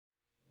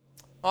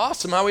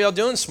Awesome. How are we all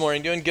doing this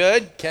morning? Doing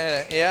good?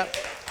 Yeah.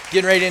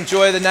 Getting ready to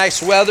enjoy the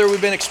nice weather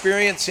we've been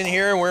experiencing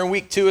here. We're in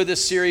week 2 of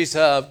this series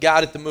of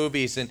God at the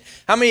Movies. And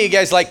how many of you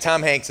guys like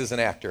Tom Hanks as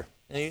an actor?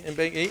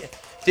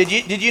 Did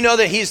you know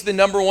that he's the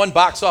 #1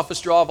 box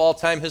office draw of all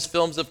time? His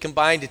films have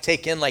combined to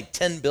take in like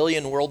 $10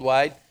 billion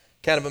worldwide.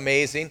 Kind of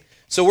amazing.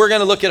 So we're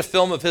going to look at a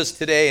film of his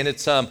today, and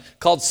it's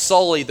called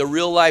Sully, the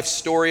real-life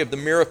story of the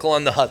Miracle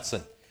on the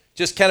Hudson.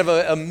 Just kind of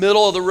a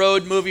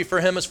middle-of-the-road movie for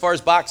him as far as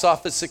box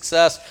office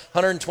success.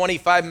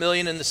 $125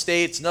 million in the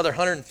States, another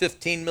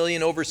 $115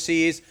 million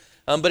overseas.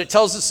 But it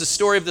tells us the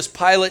story of this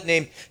pilot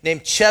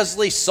named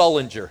Chesley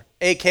Sullinger,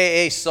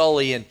 a.k.a.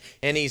 Sully.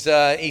 And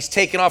he's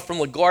taken off from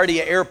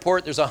LaGuardia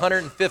Airport. There's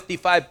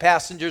 155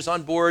 passengers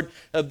on board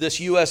of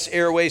this U.S.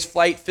 Airways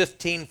Flight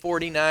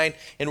 1549.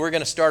 And we're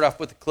going to start off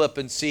with a clip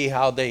and see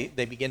how they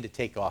begin to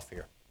take off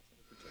here.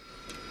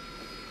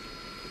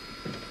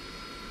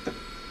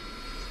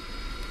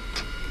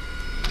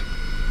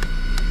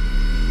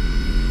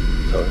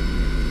 Sorry.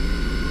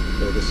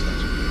 Go this side.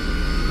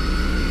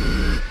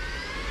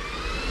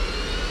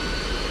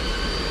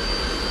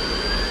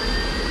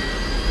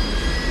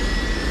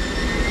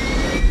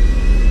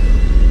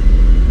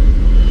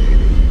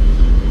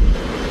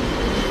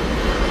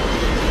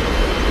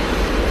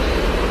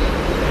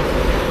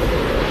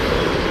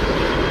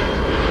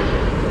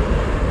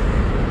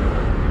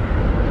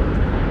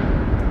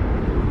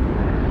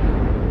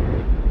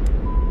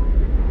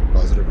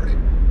 Positive rate.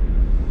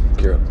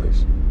 Gear up,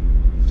 please.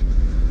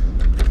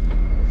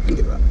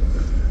 Get up.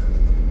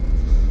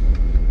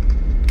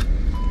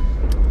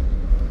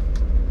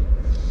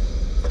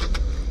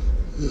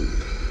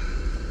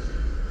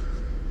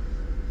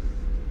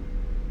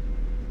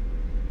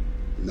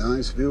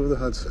 Nice view of the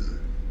Hudson.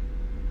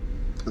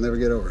 I'll never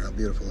get over how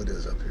beautiful it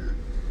is up here.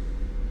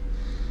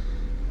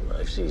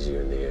 Life's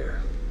easier in the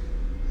air.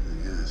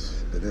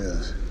 Yes, it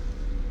is.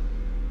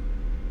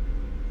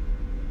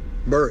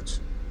 Birds.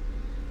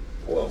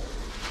 Whoa.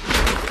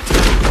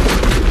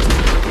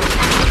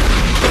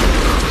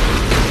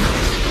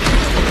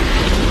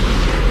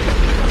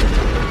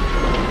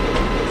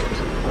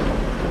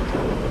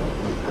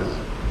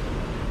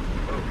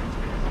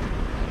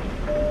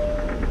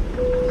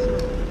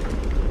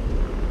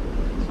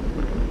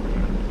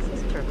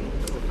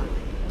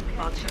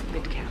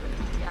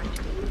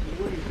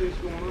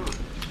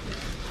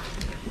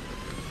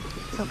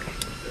 It's okay.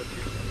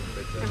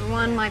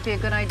 Everyone, might be a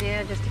good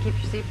idea just to keep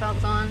your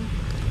seatbelts on.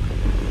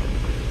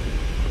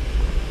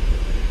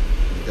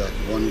 You got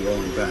one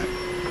rolling back.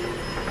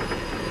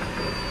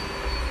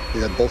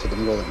 You got both of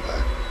them rolling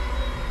back.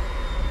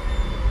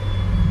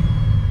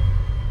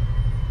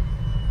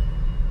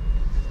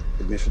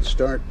 Ignition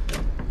start.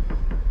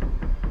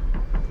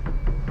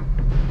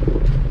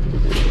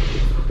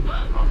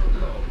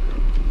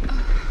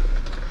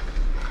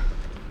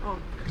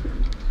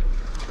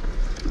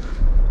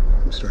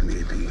 I'm starting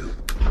the APU.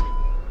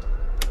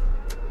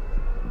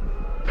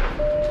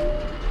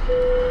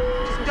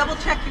 Just double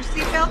check your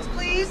seatbelts,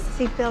 please.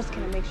 Seatbelts,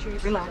 can I make sure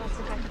your Relax.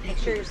 seatbelts Make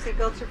sure your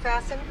seatbelts are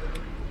fastened.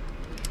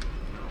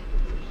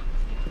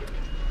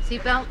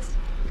 Seatbelts?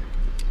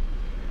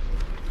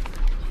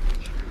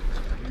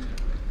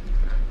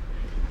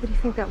 What do you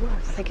think that was?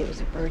 I think it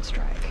was a bird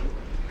strike.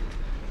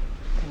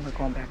 And we're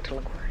going back to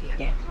LaGuardia.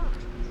 Yeah.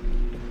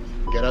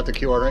 Get out the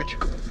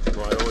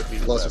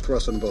QRH. Loss of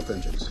thrust on both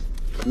engines.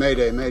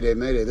 Mayday, mayday,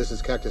 mayday. This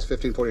is Cactus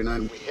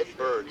 1549. We hit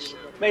birds.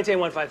 Maintain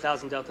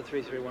 15,000 Delta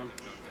 331.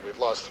 We've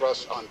lost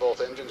thrust on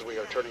both engines. We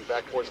are turning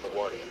back towards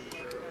LaGuardia.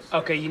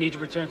 Okay, you need to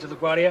return to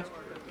LaGuardia.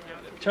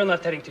 Turn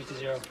left heading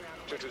 220.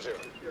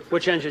 220.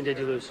 Which engine did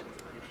you lose?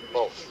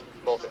 Both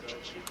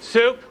engines.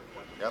 Soup?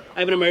 Yep. I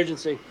have an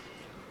emergency.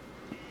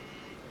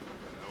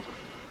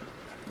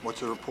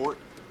 What's the report?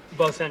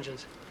 Both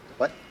engines.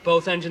 What?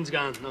 Both engines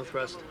gone, no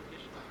thrust.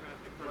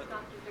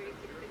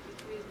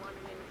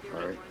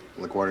 All right.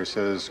 LaGuardia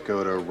says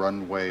go to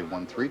runway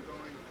 13.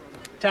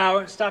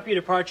 Tower, stop your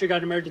departure, got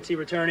an emergency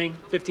returning.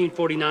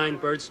 1549,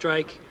 bird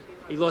strike.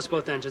 He lost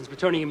both engines,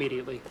 returning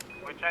immediately.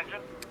 Which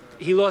engine?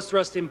 He lost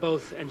thrust in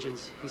both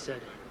engines, he said.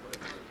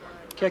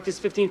 Cactus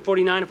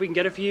 1549, if we can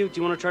get it for you,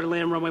 do you want to try to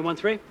land runway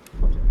 13?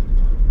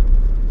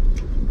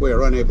 We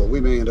are unable.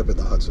 We may end up in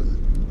the Hudson.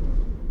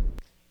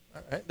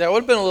 All right. That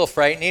would have been a little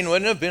frightening,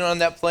 wouldn't it have been on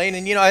that plane?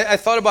 And, I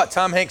thought about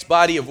Tom Hanks'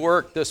 body of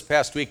work this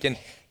past week and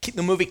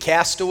the movie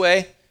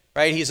Castaway.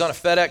 Right, he's on a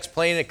FedEx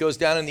plane that goes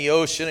down in the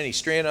ocean, and he's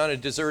stranded on a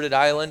deserted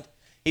island.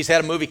 He's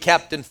had a movie,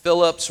 Captain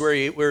Phillips,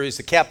 where he's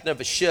the captain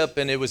of a ship,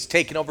 and it was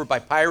taken over by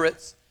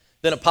pirates.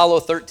 Then Apollo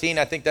 13,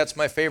 I think that's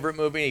my favorite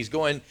movie. He's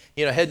going,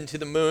 heading to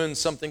the moon.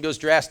 Something goes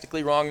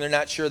drastically wrong. They're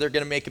not sure they're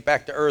going to make it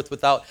back to Earth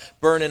without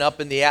burning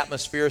up in the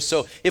atmosphere.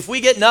 So if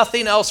we get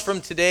nothing else from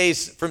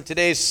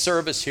today's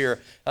service here,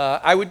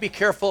 I would be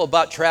careful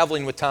about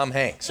traveling with Tom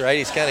Hanks. Right,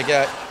 he's kind of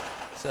got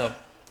so.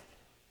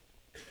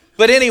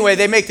 But anyway,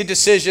 they make the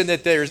decision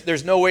that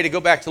there's no way to go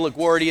back to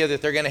LaGuardia,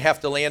 that they're going to have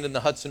to land in the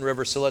Hudson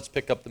River, so let's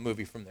pick up the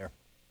movie from there.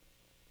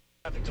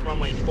 Traffic to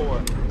runway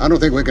 4. I don't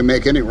think we can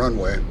make any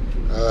runway.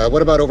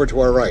 What about over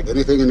to our right?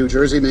 Anything in New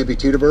Jersey, maybe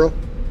Teterboro?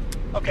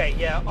 Okay,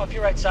 yeah, off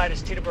your right side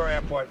is Teterboro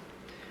Airport.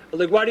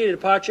 LaGuardia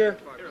departure,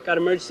 got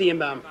emergency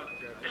inbound.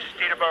 This is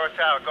Teterboro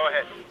Tower. Go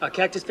ahead.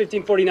 Cactus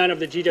 1549 over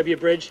the GW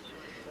Bridge.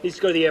 Needs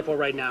to go to the airport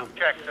right now.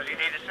 Check. Does he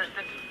need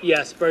assistance?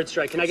 Yes, bird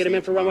strike. Can I get him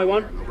in for runway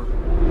 1?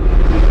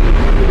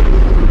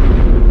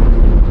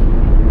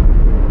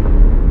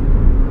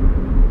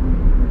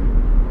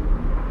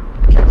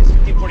 Cactus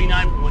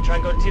 1549, wanna try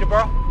and go to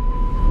Teterboro?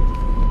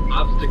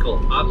 Obstacle.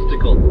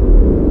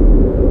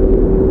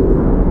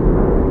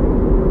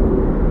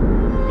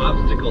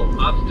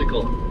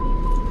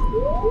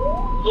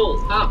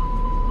 Pull up.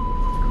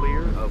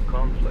 Clear of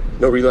conflict.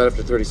 No reload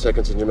after 30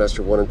 seconds. Engine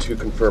master 1 and 2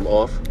 confirm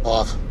off.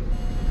 Off.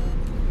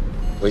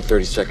 Wait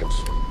 30 seconds.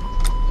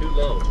 Too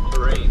low,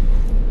 terrain.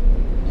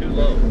 Too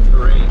low,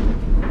 terrain.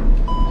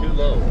 Too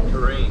low,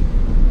 terrain.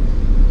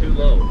 Too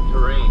low,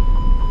 terrain.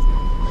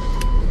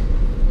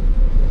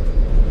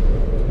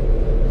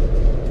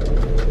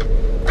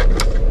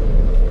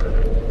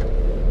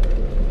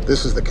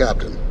 This is the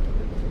captain.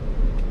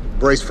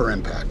 Brace for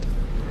impact.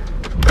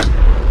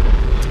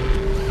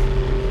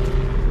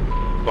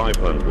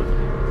 500.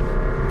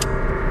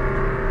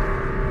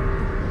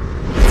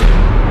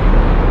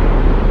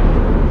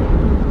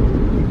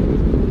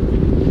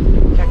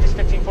 Cactus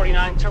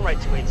 1549, turn right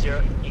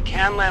 280. You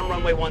can land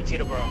runway 1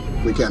 Teterboro.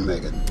 We can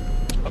make it.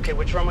 Okay,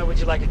 which runway would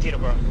you like at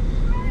Teterboro?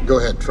 Go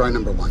ahead, try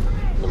number 1.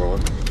 Number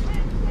 1.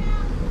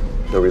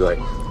 No relay.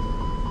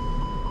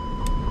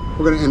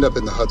 We're gonna end up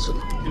in the Hudson.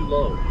 Too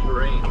low,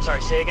 terrain. I'm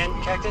sorry, say again,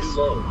 Cactus? Too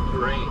low,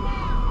 terrain.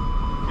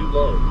 Too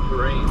low,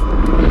 terrain.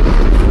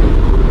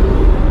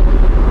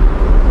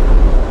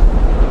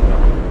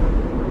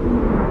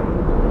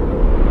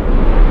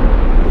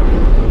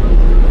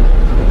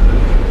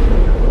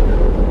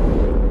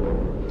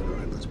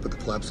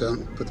 Flaps out.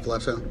 Put the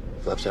flaps out.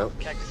 Flaps out.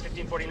 Cactus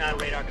 1549,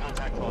 radar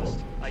contact lost.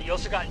 You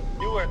also got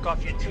Newark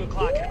off you at 2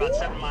 o'clock in about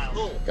 7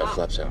 miles. Got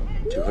flaps out.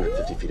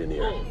 250 feet in the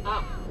air. Pull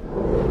up.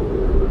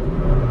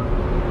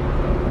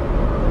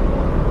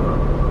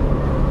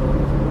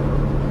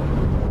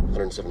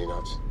 170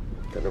 knots.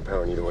 Got no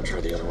power in either one.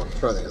 Try the other one.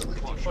 Try the other one.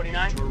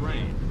 49?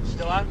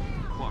 Still out?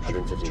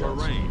 150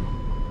 knots.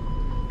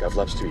 Got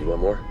flaps too. You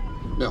want more?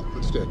 No,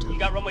 let's do it. You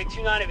got runway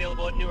 29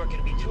 available at Newark.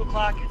 It'll be 2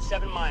 o'clock at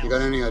 7 miles. You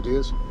got any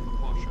ideas?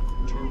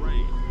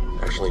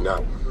 Actually,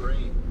 not.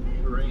 Terrain.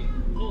 Terrain.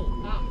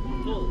 Pull up.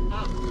 Pull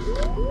up.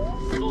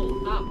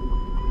 Pull up.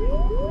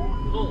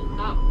 Pull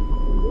up.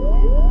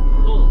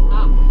 Pull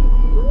up.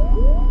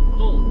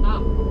 Pull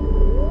up.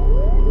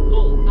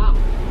 Pull up.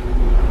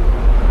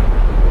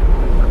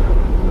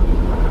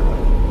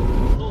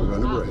 We're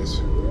gonna brace.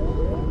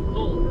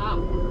 Pull up.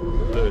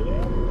 30.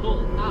 Pull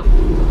up.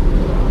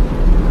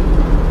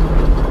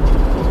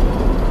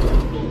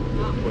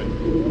 20.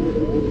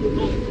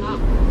 Pull up.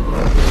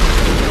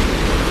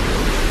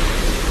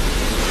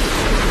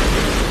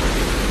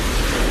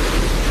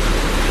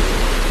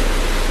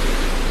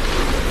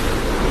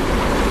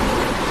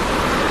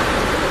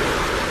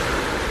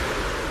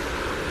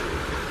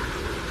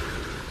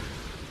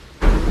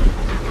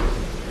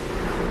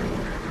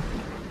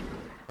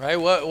 Right?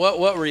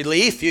 What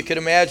relief you could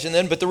imagine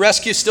then. But the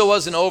rescue still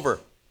wasn't over.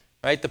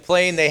 Right? The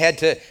plane, they had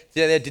to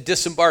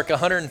disembark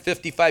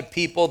 155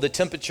 people. The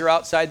temperature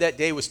outside that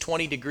day was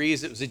 20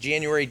 degrees. It was a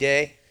January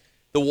day.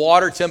 The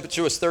water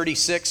temperature was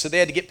 36, so they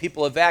had to get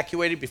people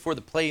evacuated before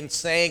the plane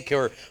sank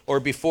or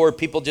before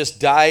people just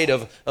died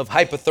of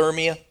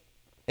hypothermia.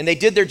 And they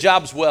did their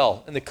jobs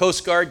well. And the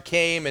Coast Guard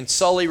came, and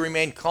Sully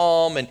remained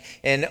calm,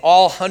 and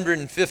all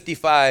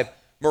 155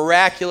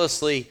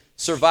 miraculously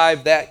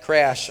survived that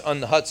crash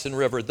on the Hudson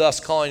River, thus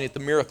calling it the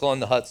Miracle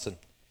on the Hudson.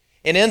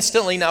 And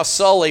instantly now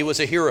Sully was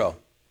a hero.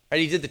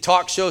 Right? He did the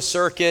talk show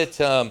circuit.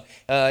 In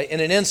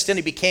an instant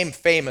he became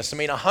famous.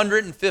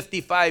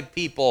 155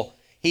 people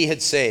he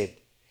had saved.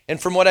 And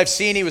from what I've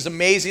seen, he was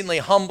amazingly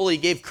humble. He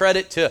gave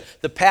credit to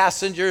the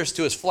passengers,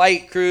 to his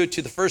flight crew,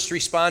 to the first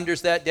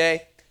responders that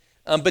day.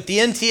 But the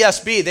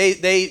NTSB,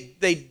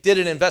 they did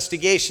an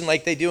investigation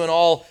like they do in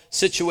all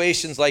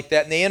situations like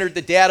that. And they entered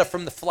the data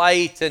from the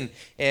flight and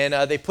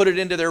they put it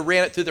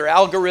ran it through their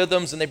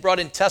algorithms, and they brought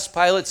in test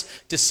pilots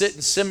to sit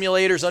in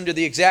simulators under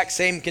the exact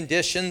same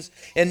conditions.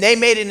 And they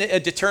made a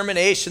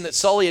determination that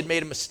Sully had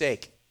made a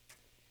mistake,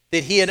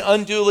 that he had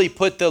unduly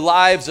put the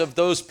lives of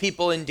those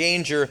people in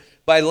danger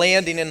by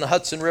landing in the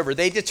Hudson River.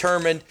 They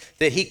determined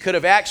that he could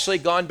have actually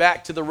gone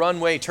back to the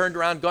runway, turned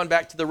around, gone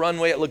back to the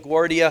runway at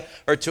LaGuardia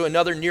or to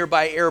another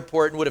nearby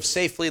airport and would have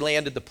safely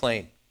landed the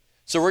plane.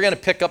 So we're going to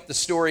pick up the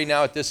story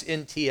now at this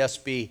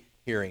NTSB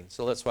hearing.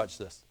 So let's watch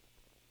this.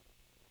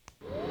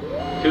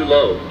 Too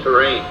low,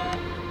 terrain.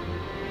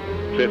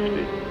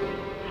 50.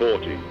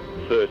 40.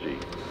 30.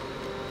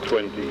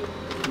 20.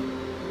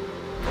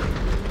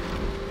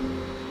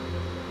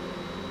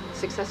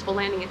 Successful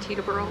landing at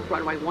Teterboro,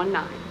 runway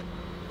 19.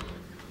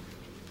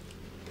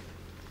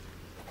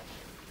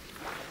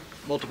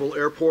 Multiple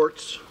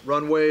airports,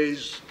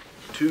 runways,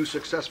 2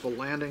 successful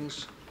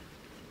landings.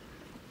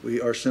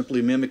 We are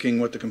simply mimicking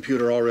what the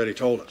computer already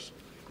told us.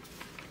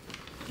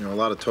 A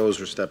lot of toes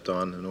were stepped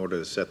on in order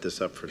to set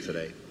this up for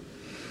today.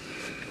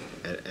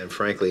 And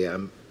frankly, I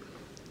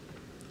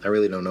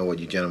really don't know what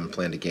you gentlemen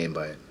plan to gain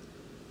by it.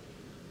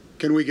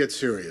 Can we get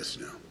serious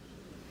now?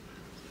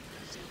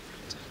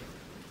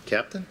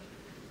 Captain?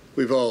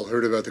 We've all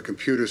heard about the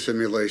computer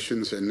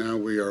simulations, and now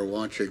we are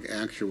watching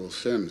actual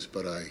sims,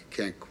 but I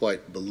can't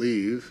quite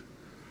believe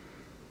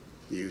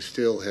you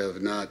still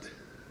have not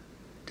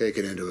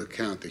taken into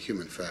account the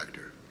human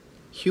factor.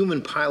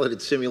 Human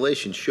piloted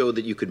simulations showed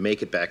that you could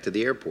make it back to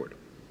the airport.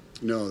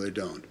 No, they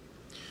don't.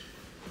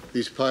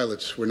 These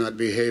pilots were not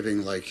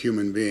behaving like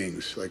human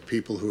beings, like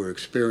people who are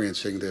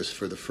experiencing this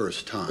for the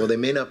first time. Well, they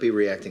may not be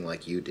reacting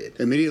like you did.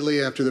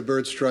 Immediately after the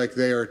bird strike,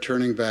 they are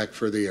turning back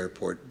for the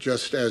airport,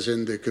 just as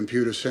in the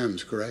computer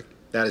sims, correct?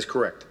 That is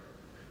correct.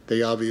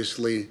 They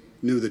obviously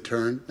knew the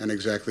turn and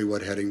exactly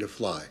what heading to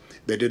fly.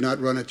 They did not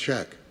run a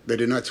check. They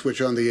did not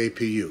switch on the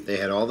APU. They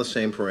had all the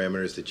same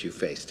parameters that you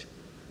faced.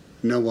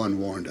 No one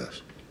warned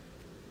us.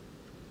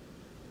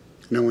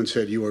 No one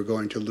said you are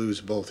going to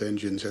lose both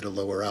engines at a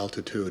lower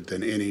altitude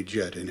than any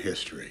jet in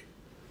history.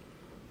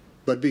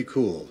 But be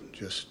cool.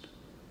 Just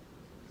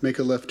make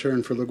a left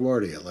turn for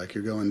LaGuardia like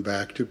you're going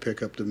back to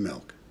pick up the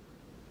milk.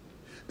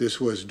 This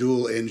was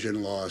dual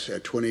engine loss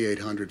at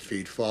 2,800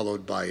 feet,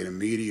 followed by an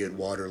immediate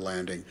water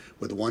landing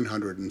with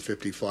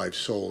 155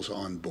 souls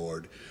on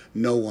board.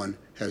 No one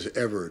has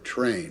ever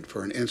trained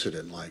for an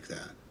incident like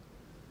that.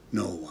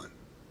 No one.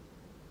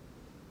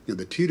 In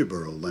the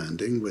Teterboro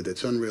landing, with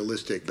its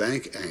unrealistic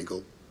bank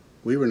angle,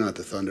 we were not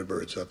the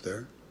Thunderbirds up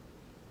there.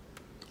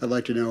 I'd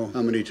like to know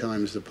how many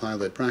times the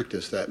pilot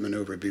practiced that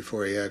maneuver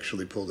before he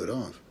actually pulled it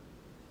off.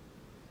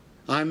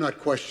 I'm not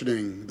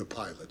questioning the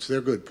pilots.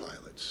 They're good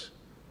pilots.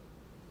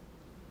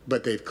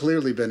 But they've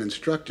clearly been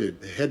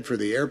instructed to head for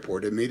the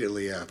airport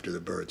immediately after the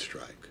bird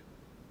strike.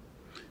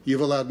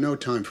 You've allowed no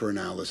time for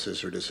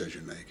analysis or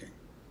decision-making.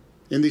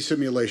 In these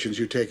simulations,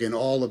 you take in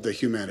all of the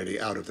humanity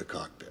out of the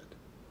cockpit.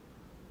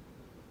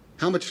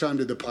 How much time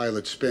did the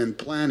pilots spend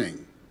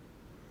planning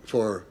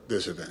for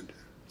this event,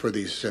 for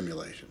these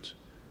simulations?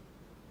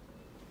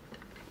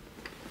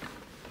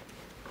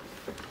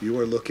 You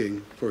are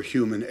looking for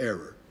human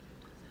error.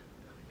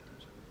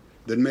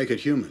 Then make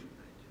it human.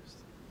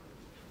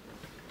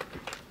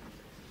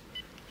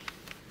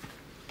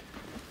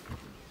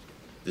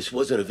 This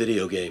wasn't a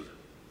video game.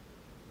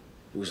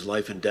 It was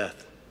life and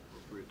death.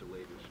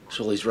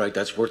 Sully's right,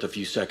 that's worth a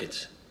few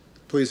seconds.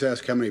 Please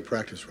ask how many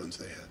practice runs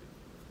they had.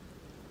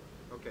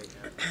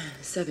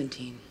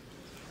 17.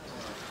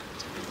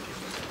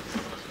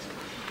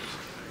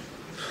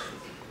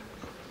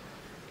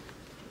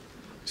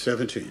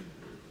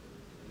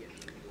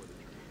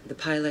 The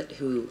pilot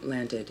who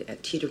landed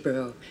at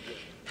Teterboro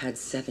had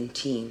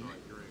 17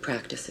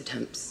 practice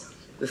attempts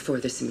before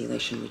the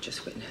simulation we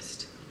just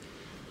witnessed.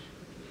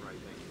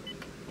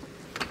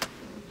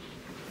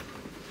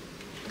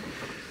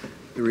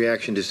 The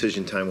reaction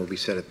decision time will be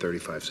set at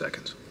 35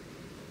 seconds.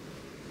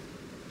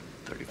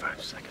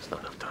 35 seconds, not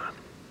enough time.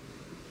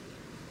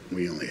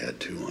 We only had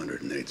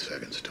 208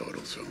 seconds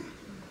total, so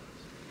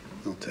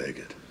I'll take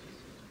it.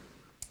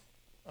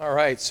 All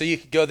right, so you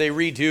could go, they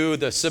redo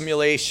the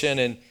simulation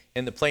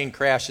and the plane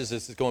crashes.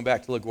 This is going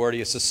back to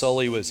LaGuardia. So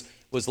Sully was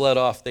let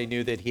off. They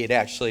knew that he had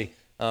actually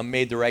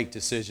made the right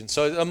decision.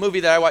 So a movie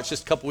that I watched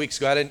just a couple weeks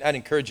ago, I'd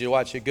encourage you to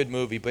watch, a good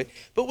movie. But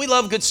we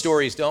love good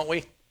stories, don't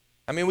we?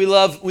 I mean, we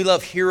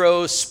love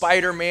heroes,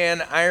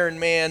 Spider-Man, Iron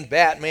Man,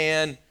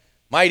 Batman,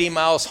 Mighty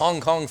Mouse,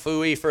 Hong Kong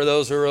Phooey, for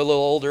those who are a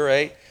little older,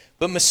 right?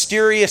 But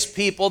mysterious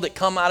people that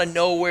come out of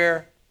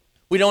nowhere.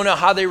 We don't know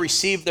how they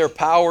receive their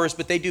powers,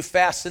 but they do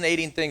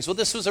fascinating things. Well,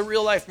 this was a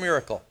real-life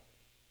miracle.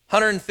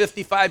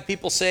 155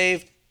 people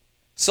saved.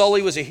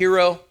 Sully was a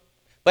hero.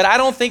 But I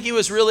don't think he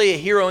was really a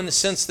hero in the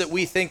sense that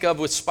we think of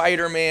with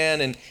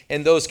Spider-Man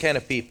and those kind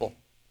of people.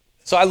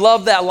 So I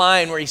love that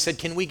line where he said,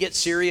 can we get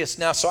serious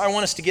now? So I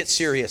want us to get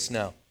serious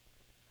now.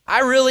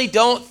 I really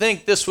don't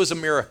think this was a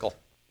miracle,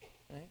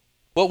 right?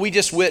 What we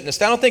just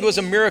witnessed. I don't think it was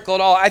a miracle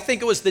at all. I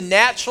think it was the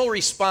natural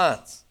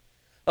response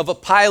of a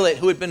pilot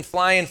who had been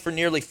flying for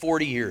nearly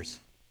 40 years.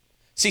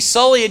 See,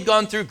 Sully had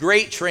gone through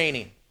great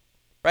training,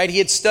 right? He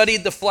had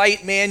studied the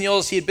flight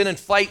manuals. He had been in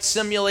flight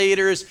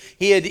simulators.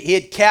 He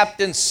had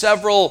captained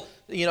several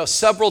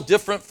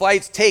different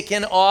flights,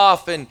 taken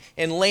off and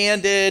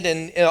landed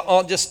and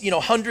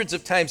hundreds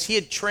of times. He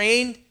had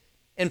trained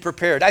and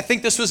prepared. I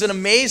think this was an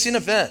amazing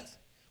event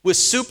with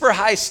super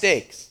high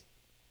stakes,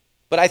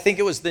 but I think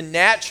it was the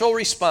natural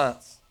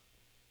response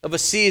of a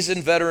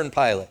seasoned veteran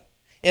pilot.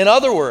 In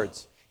other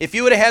words, if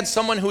you would have had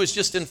someone who was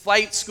just in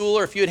flight school,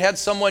 or if you had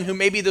someone who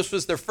maybe this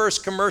was their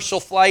first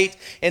commercial flight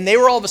and they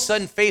were all of a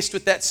sudden faced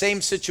with that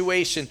same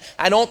situation,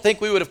 I don't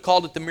think we would have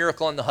called it the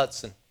Miracle on the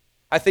Hudson.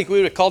 I think we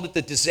would have called it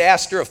the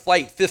disaster of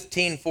Flight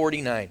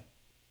 1549.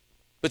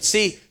 But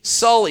see,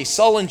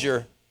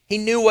 Sullinger, he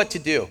knew what to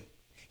do.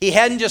 He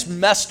hadn't just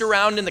messed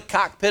around in the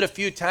cockpit a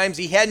few times.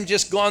 He hadn't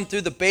just gone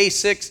through the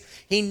basics.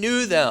 He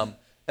knew them,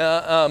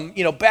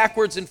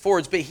 backwards and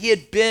forwards, but he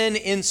had been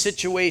in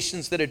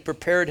situations that had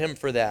prepared him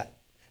for that.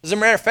 As a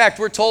matter of fact,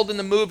 we're told in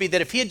the movie that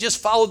if he had just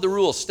followed the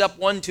rules, step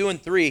 1, 2,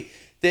 and 3,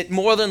 that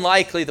more than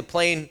likely the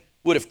plane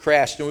would have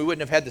crashed and we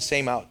wouldn't have had the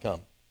same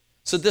outcome.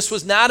 So this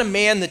was not a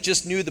man that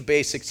just knew the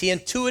basics. He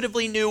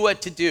intuitively knew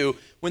what to do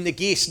when the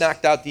geese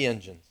knocked out the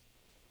engines.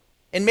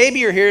 And maybe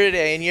you're here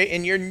today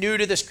and you're new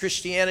to this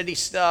Christianity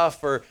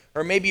stuff, or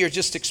maybe you're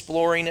just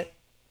exploring it.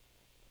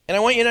 And I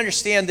want you to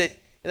understand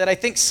that I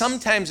think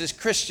sometimes as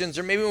Christians,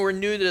 or maybe when we're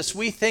new to this,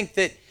 we think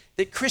that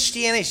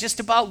Christianity is just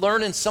about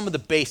learning some of the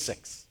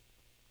basics,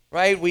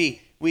 right?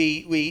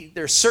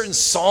 There's certain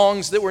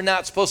songs that we're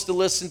not supposed to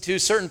listen to,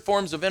 certain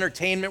forms of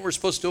entertainment we're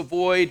supposed to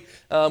avoid.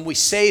 We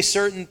say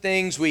certain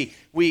things. We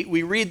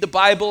read the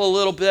Bible a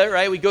little bit,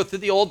 right? We go through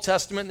the Old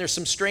Testament, and there's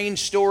some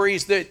strange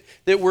stories that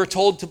we're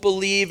told to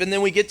believe, and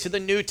then we get to the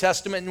New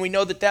Testament, and we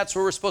know that that's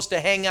where we're supposed to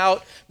hang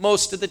out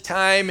most of the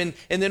time, and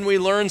then we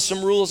learn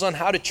some rules on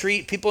how to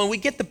treat people, and we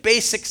get the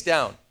basics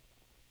down.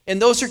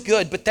 And those are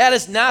good, but that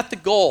is not the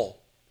goal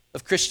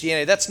of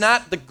Christianity. That's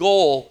not the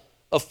goal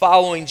of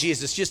following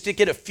Jesus, just to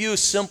get a few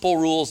simple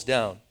rules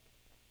down.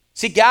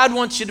 See, God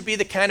wants you to be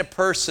the kind of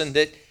person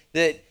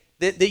that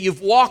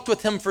you've walked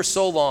with him for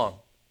so long.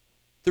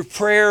 Through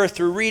prayer,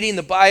 through reading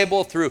the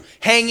Bible, through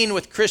hanging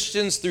with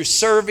Christians, through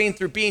serving,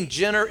 through being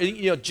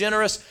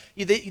generous,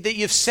 that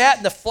you've sat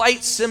in the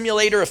flight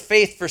simulator of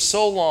faith for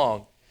so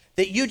long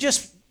that you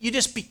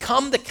just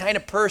become the kind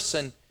of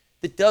person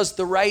that does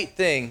the right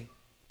thing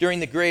during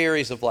the gray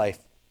areas of life.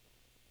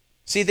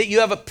 See, that you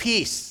have a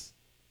peace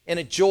and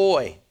a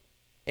joy,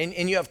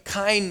 and you have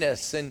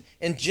kindness and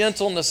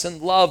gentleness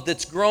and love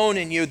that's grown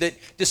in you, that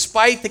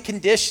despite the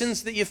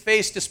conditions that you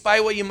face,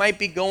 despite what you might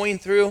be going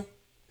through,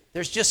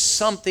 there's just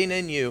something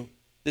in you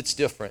that's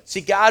different.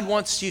 See, God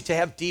wants you to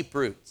have deep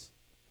roots.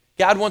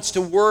 God wants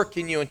to work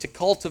in you and to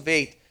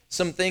cultivate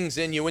some things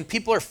in you. When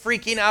people are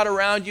freaking out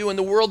around you and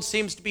the world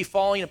seems to be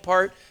falling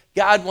apart,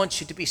 God wants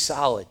you to be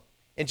solid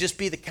and just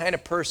be the kind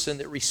of person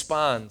that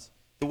responds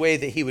the way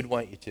that he would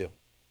want you to.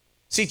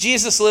 See,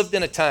 Jesus lived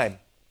in a time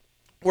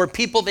where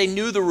people, they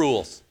knew the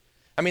rules.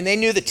 I mean, they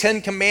knew the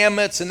 10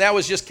 Commandments, and that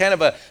was just kind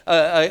of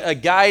a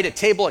guide, a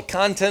table of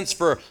contents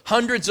for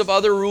hundreds of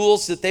other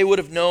rules that they would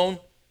have known.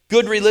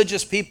 Good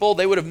religious people,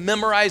 they would have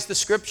memorized the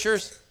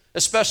scriptures,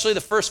 especially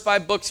the first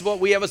 5 books of what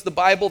we have as the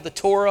Bible, the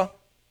Torah.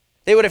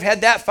 They would have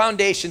had that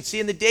foundation. See,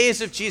 in the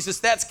days of Jesus,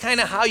 that's kind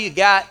of how you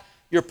got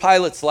your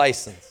pilot's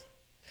license.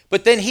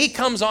 But then he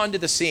comes onto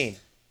the scene,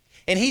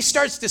 and he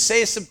starts to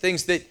say some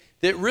things that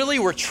really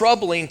were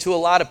troubling to a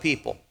lot of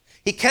people.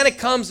 He kind of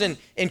comes and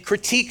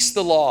critiques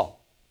the law.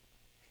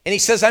 And he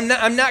says, I'm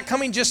not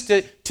coming just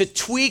to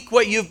tweak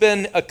what you've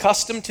been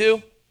accustomed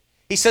to.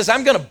 He says,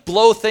 I'm going to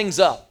blow things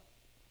up.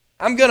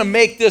 I'm going to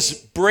make this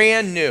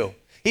brand new.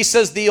 He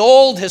says, the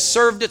old has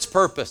served its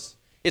purpose.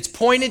 It's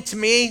pointed to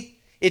me.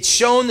 It's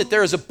shown that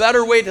there is a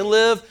better way to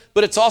live,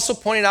 but it's also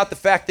pointed out the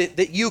fact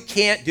that you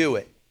can't do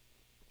it.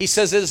 He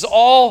says, it is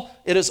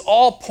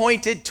all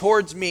pointed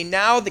towards me.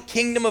 Now the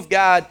kingdom of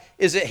God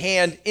is at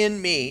hand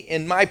in me,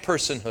 in my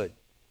personhood.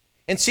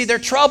 And see, they're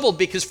troubled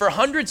because for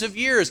hundreds of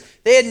years,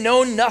 they had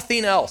known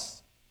nothing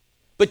else.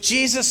 But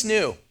Jesus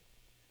knew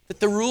that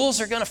the rules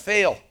are going to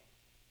fail,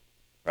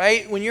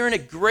 right? When you're in a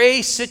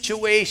gray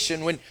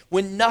situation,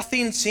 when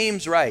nothing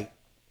seems right,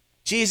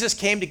 Jesus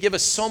came to give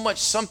us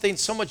something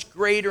so much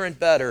greater and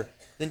better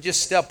than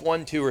just step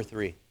 1, 2, or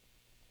 3.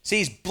 See,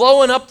 he's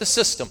blowing up the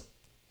system,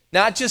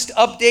 not just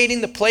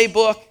updating the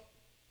playbook,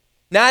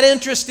 not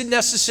interested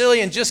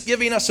necessarily in just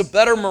giving us a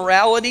better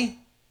morality.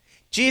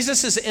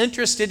 Jesus is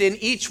interested in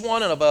each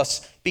one of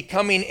us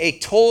becoming a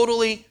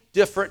totally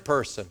different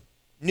person,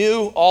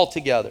 new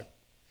altogether.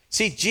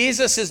 See,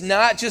 Jesus is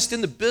not just in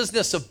the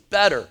business of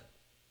better,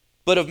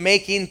 but of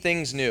making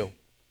things new.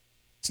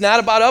 It's not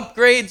about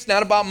upgrades,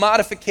 not about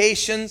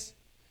modifications.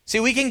 See,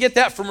 we can get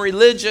that from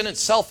religion and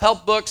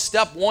self-help books,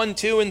 step 1,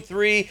 2, and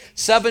 3,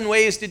 7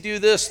 ways to do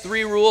this,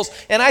 3 rules.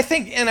 And I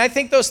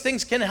think those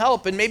things can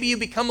help, and maybe you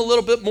become a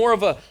little bit more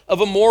of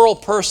a moral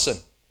person.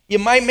 You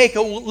might make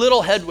a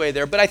little headway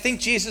there, but I think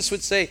Jesus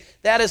would say,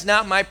 that is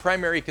not my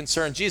primary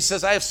concern. Jesus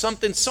says, I have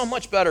something so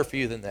much better for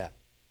you than that.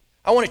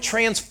 I want to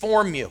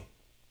transform you.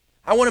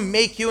 I want to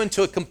make you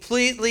into a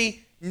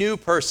completely new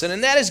person.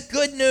 And that is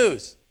good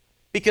news,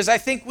 because I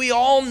think we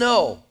all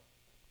know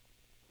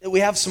that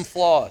we have some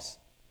flaws,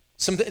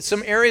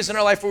 some areas in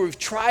our life where we've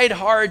tried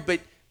hard,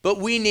 but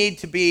we need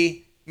to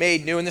be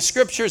made new. And the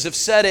scriptures have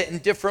said it in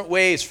different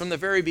ways from the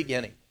very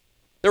beginning.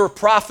 There were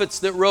prophets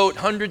that wrote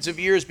hundreds of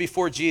years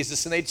before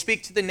Jesus, and they'd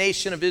speak to the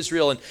nation of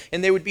Israel,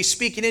 and they would be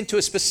speaking into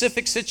a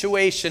specific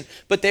situation,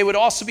 but they would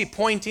also be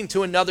pointing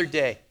to another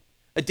day,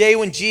 a day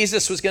when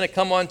Jesus was going to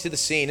come onto the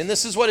scene. And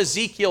this is what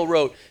Ezekiel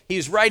wrote. He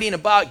was writing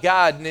about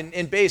God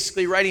and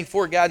basically writing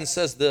for God, and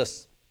says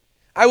this: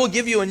 I will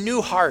give you a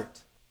new heart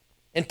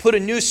and put a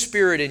new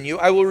spirit in you.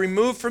 I will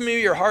remove from you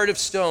your heart of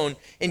stone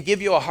and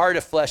give you a heart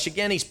of flesh.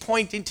 Again, he's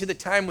pointing to the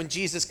time when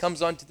Jesus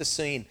comes onto the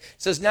scene.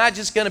 So it's not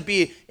just going to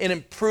be an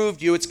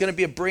improved you, it's going to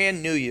be a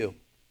brand new you.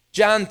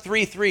 John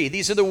 3:3,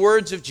 these are the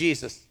words of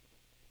Jesus.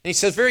 And he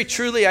says, very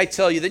truly I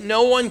tell you that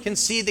no one can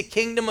see the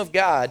kingdom of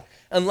God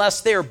unless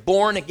they are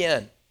born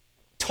again.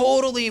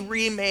 Totally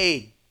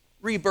remade,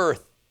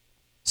 rebirth.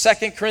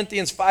 2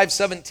 Corinthians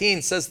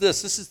 5:17 says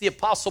this. This is the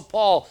Apostle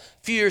Paul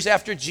a few years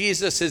after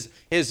Jesus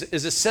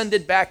is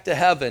ascended back to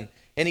heaven.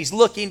 And he's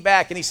looking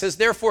back and he says,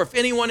 therefore, if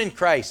anyone in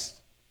Christ,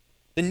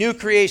 the new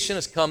creation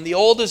has come, the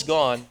old is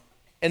gone,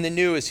 and the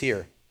new is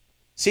here.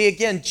 See,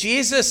 again,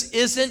 Jesus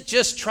isn't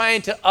just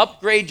trying to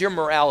upgrade your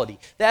morality.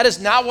 That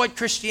is not what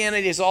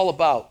Christianity is all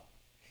about.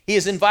 He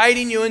is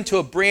inviting you into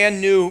a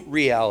brand new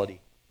reality.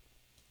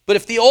 But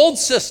if the old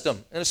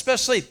system, and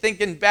especially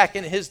thinking back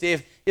in his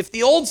day, if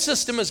the old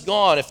system is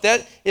gone,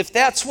 if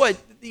that's what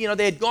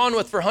they had gone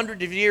with for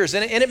hundreds of years,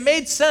 and it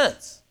made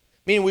sense.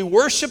 I mean, we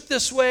worship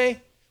this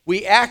way,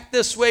 we act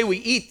this way, we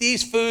eat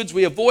these foods,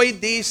 we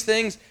avoid these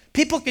things.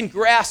 People can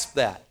grasp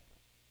that.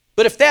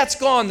 But if that's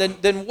gone,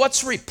 then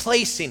what's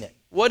replacing it?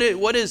 What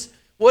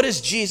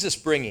is Jesus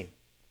bringing?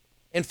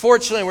 And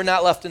fortunately, we're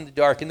not left in the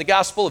dark. In the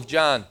Gospel of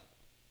John,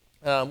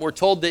 we're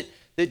told that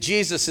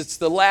Jesus, it's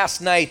the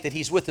last night that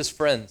he's with his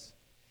friends,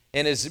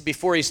 and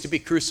before he's to be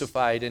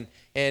crucified.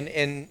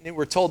 And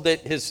we're told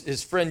that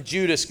his friend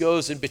Judas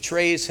goes and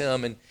betrays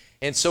him.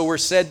 And so we're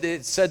said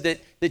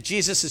that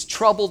Jesus is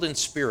troubled in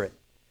spirit.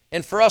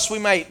 And for us, we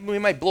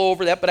might blow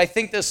over that, but I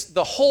think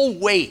the whole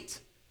weight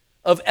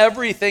of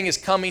everything is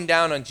coming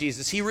down on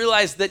Jesus. He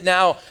realized that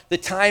now the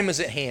time is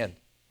at hand.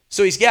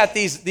 So he's got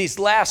these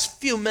last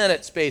few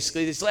minutes,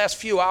 basically, these last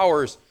few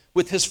hours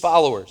with his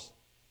followers.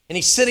 And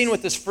he's sitting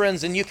with his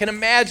friends, and you can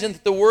imagine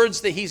that the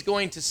words that he's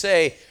going to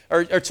say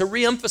are to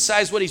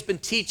reemphasize what he's been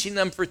teaching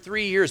them for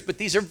 3 years, but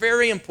these are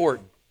very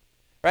important,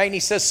 right? And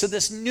he says, so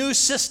this new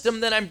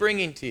system that I'm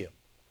bringing to you,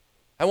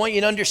 I want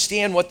you to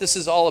understand what this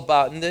is all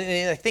about. And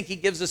I think he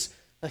gives us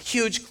a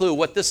huge clue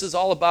what this is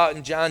all about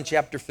in John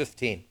chapter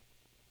 15.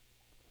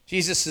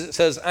 Jesus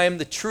says, I am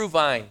the true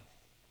vine,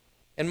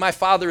 and my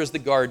Father is the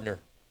gardener.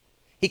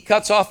 He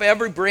cuts off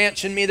every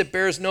branch in me that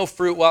bears no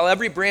fruit, while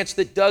every branch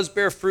that does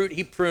bear fruit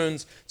he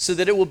prunes, so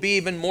that it will be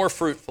even more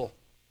fruitful.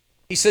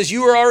 He says,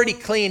 you are already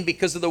clean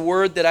because of the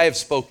word that I have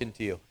spoken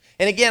to you.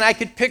 And again, I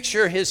could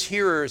picture his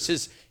hearers,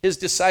 his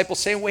disciples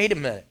saying, wait a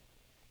minute.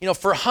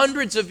 For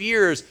hundreds of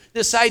years,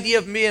 this idea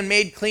of being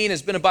made clean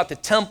has been about the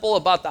temple,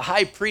 about the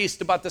high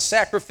priest, about the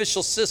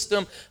sacrificial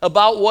system,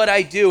 about what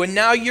I do. And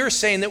now you're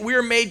saying that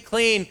we're made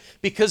clean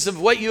because of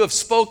what you have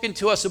spoken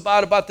to us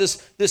about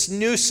this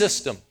new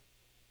system.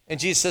 And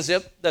Jesus says,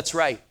 yep, that's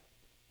right.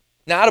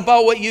 Not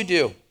about what you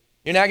do.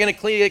 You're not going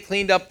to get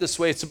cleaned up this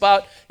way. It's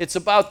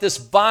about this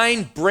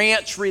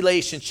vine-branch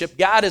relationship.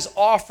 God has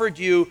offered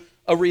you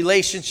a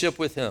relationship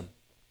with him.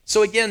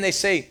 So again, they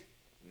say,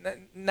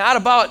 not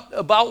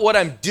about what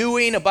I'm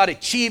doing, about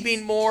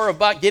achieving more,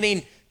 about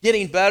getting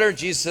better.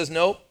 Jesus says,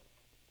 nope.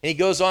 And he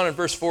goes on in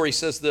verse 4, he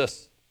says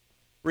this,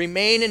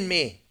 remain in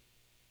me,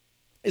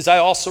 as I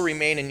also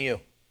remain in you.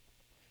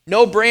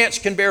 No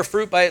branch can bear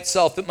fruit by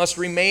itself. It must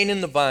remain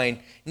in the vine.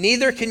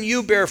 Neither can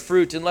you bear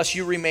fruit unless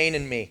you remain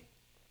in me.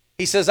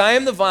 He says, I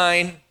am the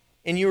vine,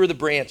 and you are the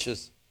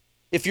branches.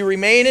 If you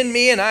remain in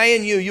me and I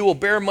in you, you will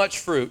bear much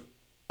fruit.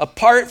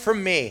 Apart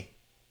from me,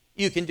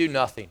 you can do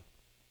nothing.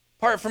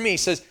 Apart from me, he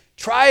says,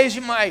 try as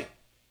you might.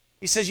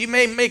 He says, you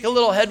may make a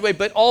little headway,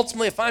 but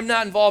ultimately, if I'm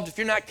not involved, if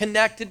you're not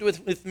connected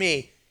with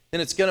me, then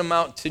it's going to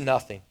amount to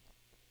nothing.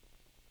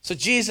 So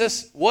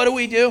Jesus, what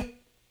do?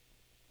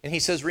 And he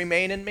says,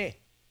 remain in me.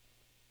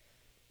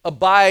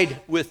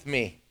 Abide with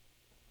me.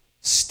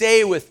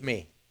 Stay with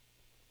me.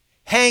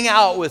 Hang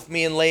out with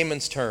me in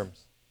layman's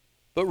terms.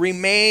 But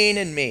remain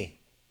in me.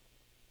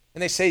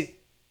 And they say,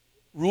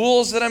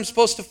 rules that I'm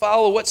supposed to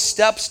follow, what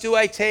steps do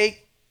I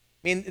take?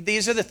 I mean,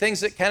 these are the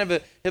things that kind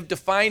of have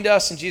defined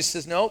us. And Jesus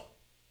says, nope,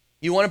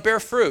 you want to bear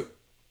fruit,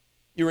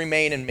 you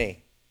remain in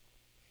me.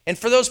 And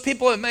for those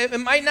people, it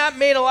might not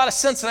make a lot of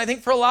sense. And I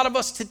think for a lot of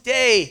us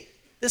today,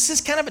 this is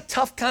kind of a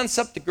tough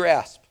concept to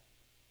grasp.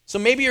 So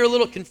maybe you're a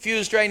little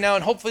confused right now,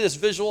 and hopefully this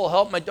visual will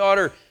help. My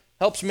daughter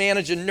helps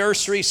manage a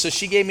nursery, so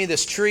she gave me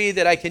this tree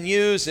that I can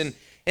use. And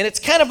it's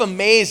kind of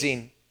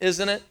amazing,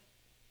 isn't it,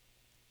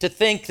 to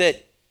think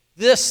that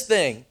this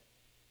thing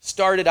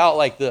started out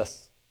like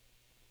this.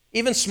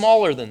 Even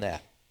smaller than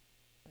that.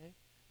 Right?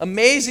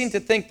 Amazing to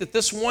think that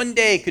this one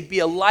day could be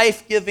a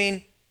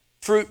life-giving,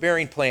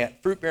 fruit-bearing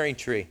plant, fruit-bearing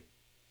tree.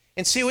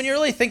 And see, when you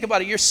really think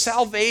about it, your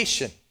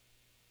salvation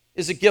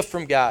is a gift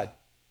from God.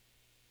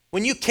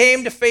 When you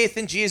came to faith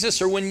in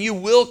Jesus, or when you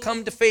will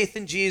come to faith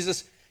in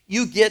Jesus,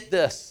 you get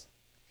this.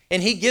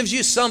 And he gives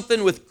you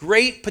something with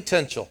great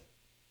potential.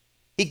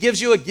 He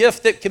gives you a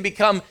gift that can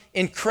become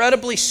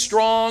incredibly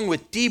strong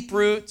with deep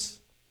roots.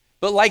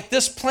 But like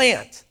this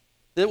plant,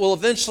 that will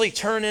eventually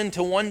turn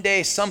into one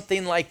day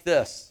something like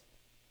this.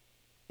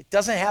 It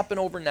doesn't happen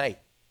overnight.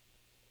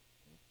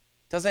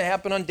 It doesn't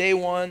happen on day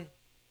 1.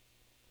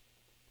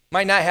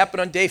 Might not happen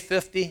on day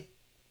 50.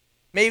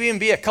 Maybe even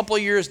be a couple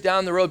of years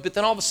down the road. But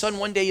then all of a sudden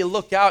one day you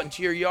look out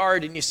into your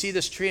yard and you see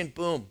this tree and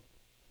boom,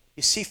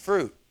 you see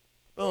fruit.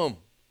 Boom,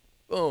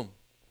 boom,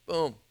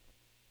 boom.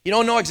 You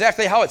don't know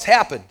exactly how it's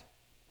happened.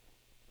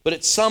 But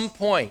at some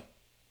point,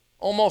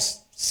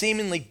 almost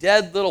seemingly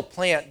dead little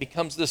plant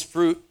becomes this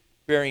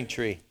fruit-bearing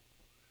tree.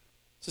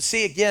 So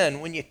see,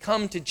 again, when you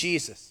come to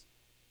Jesus,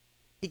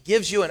 He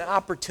gives you an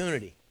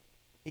opportunity.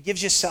 He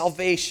gives you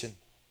salvation.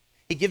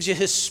 He gives you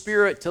his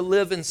Spirit to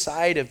live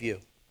inside of you.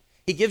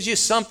 He gives you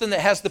something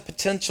that has the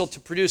potential to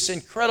produce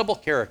incredible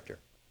character,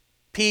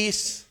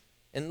 peace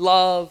and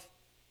love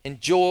and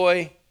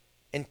joy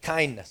and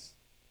kindness.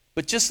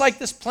 But just like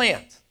this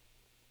plant,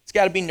 it's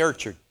got to be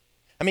nurtured.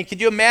 I mean, could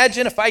you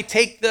imagine if I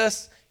take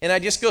this and I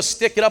just go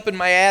stick it up in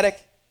my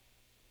attic?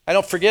 I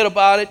don't forget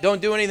about it,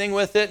 don't do anything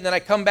with it, and then I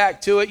come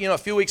back to it, a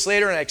few weeks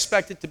later and I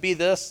expect it to be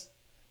this.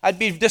 I'd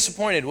be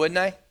disappointed, wouldn't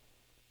I?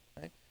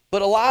 Right?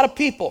 But a lot of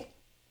people,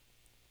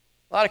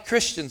 a lot of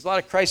Christians, a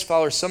lot of Christ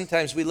followers,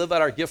 sometimes we live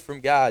out our gift from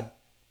God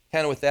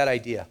kind of with that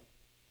idea.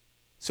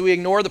 So we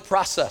ignore the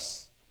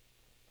process,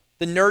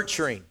 the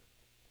nurturing,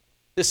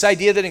 this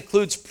idea that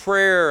includes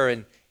prayer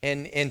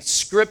and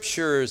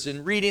scriptures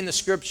and reading the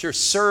scriptures,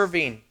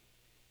 serving,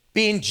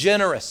 being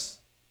generous,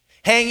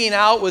 hanging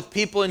out with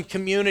people in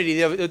community,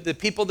 the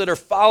people that are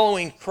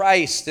following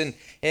Christ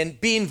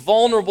and being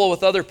vulnerable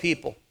with other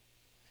people.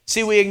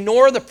 See, we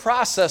ignore the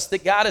process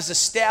that God has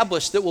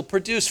established that will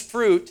produce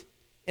fruit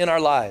in our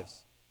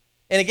lives.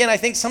 And again, I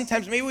think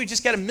sometimes maybe we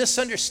just got a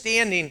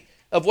misunderstanding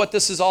of what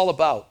this is all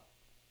about.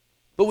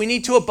 But we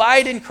need to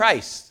abide in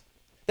Christ.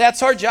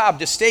 That's our job,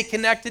 to stay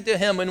connected to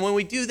him. And when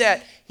we do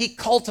that, he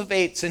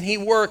cultivates and he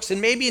works.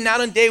 And maybe not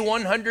on day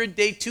 100,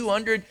 day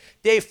 200,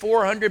 day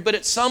 400, but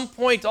at some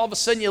point, all of a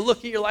sudden, you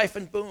look at your life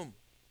and boom,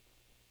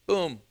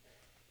 boom,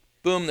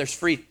 boom, there's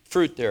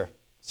fruit there.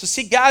 So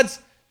see, God's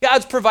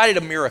provided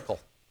a miracle.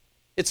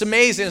 It's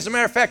amazing. As a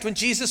matter of fact, when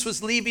Jesus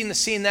was leaving the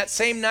scene that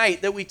same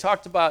night that we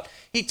talked about,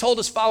 he told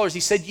his followers, he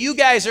said, you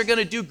guys are going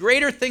to do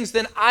greater things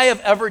than I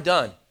have ever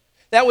done.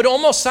 That would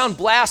almost sound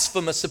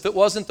blasphemous if it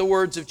wasn't the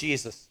words of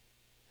Jesus.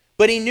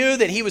 But he knew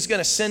that he was going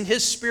to send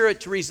his Spirit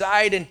to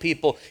reside in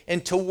people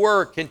and to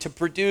work and to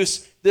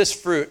produce this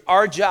fruit.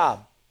 Our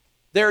job,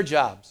 their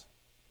jobs,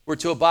 were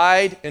to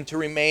abide and to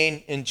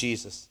remain in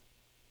Jesus.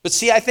 But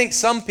see, I think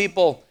some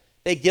people,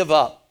 they give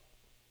up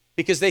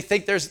because they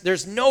think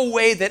there's no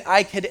way that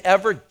I could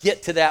ever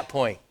get to that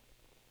point.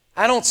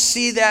 I don't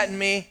see that in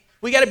me.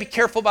 We got to be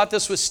careful about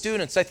this with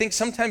students. I think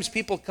sometimes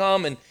people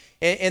come and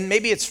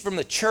maybe it's from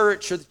the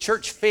church or the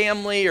church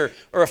family or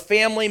a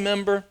family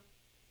member.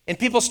 And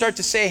people start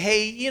to say,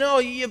 hey,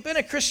 you've been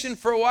a Christian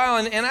for a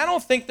while, and I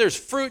don't think there's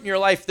fruit in your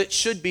life that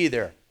should be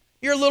there.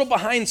 You're a little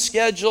behind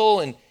schedule,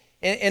 and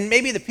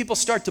maybe the people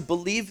start to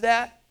believe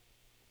that,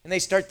 and they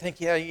start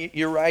thinking, yeah,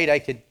 you're right,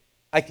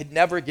 I could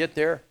never get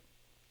there.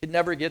 Could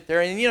never get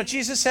there. And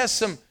Jesus has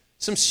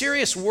some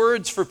serious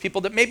words for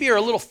people that maybe are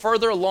a little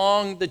further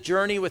along the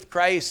journey with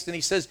Christ, and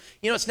he says,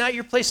 it's not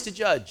your place to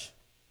judge.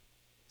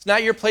 It's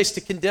not your place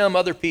to condemn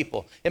other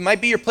people. It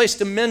might be your place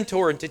to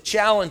mentor and to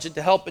challenge and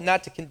to help and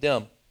not to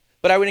condemn.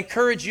 But I would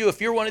encourage you, if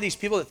you're one of these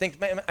people that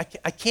think, man,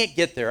 I can't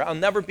get there, I'll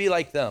never be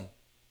like them.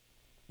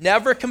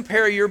 Never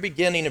compare your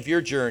beginning of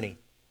your journey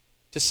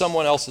to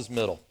someone else's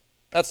middle.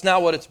 That's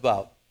not what it's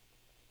about.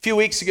 A few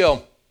weeks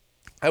ago,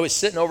 I was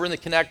sitting over in the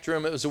Connect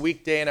room. It was a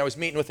weekday, and I was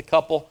meeting with a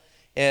couple.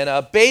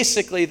 And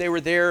basically, they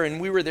were there,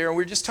 and we were there, and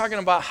we were just talking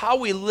about how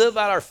we live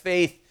out our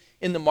faith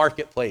in the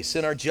marketplace,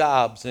 in our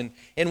jobs, and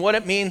what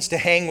it means to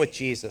hang with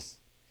Jesus.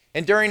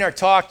 And during our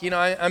talk,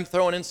 I'm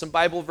throwing in some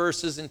Bible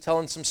verses and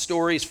telling some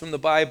stories from the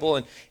Bible.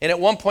 And at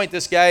one point,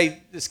 this guy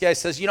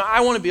says,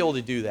 I want to be able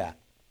to do that.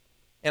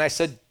 And I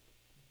said,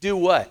 do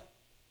what?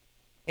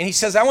 And he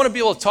says, I want to be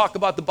able to talk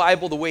about the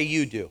Bible the way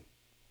you do.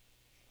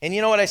 And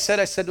you know what I said?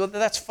 I said, well,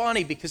 that's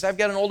funny because I've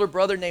got an older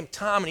brother named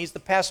Tom, and he's the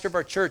pastor of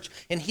our church,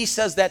 and he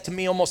says that to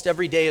me almost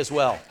every day as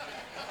well.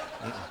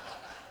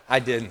 I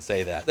didn't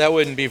say that. That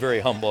wouldn't be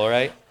very humble,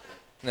 right?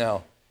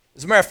 No.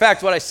 As a matter of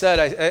fact, what I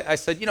said, I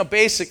said,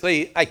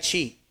 basically, I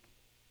cheat.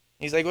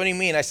 He's like, what do you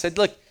mean? I said,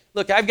 look,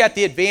 I've got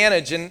the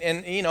advantage, and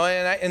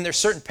there's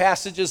certain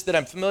passages that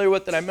I'm familiar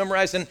with that I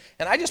memorize, and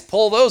I just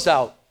pull those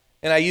out,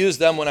 and I use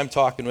them when I'm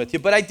talking with you.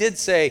 But I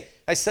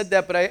said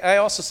that, but I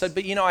also said,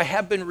 but I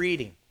have been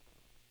reading.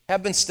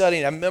 Have been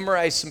studying. I've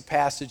memorized some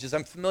passages.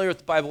 I'm familiar with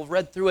the Bible,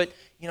 read through it,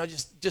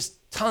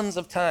 just tons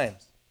of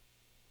times.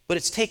 But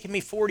it's taken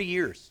me 40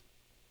 years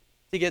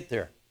to get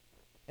there.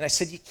 And I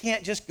said, you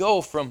can't just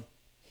go from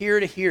here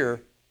to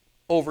here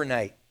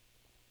overnight.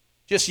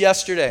 Just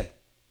yesterday,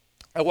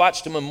 I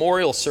watched a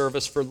memorial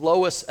service for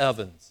Lois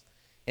Evans.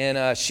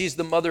 And she's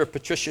the mother of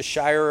Patricia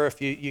Shirer,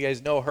 if you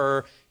guys know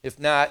her. If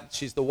not,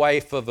 she's the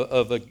wife of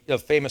a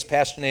famous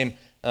pastor named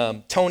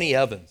Tony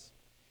Evans.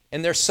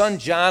 And their son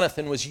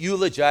Jonathan was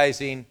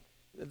eulogizing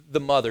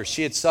the mother.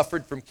 She had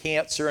suffered from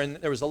cancer, and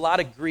there was a lot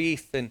of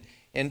grief,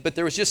 but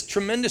there was just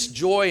tremendous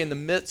joy in the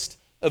midst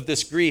of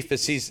this grief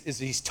as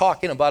he's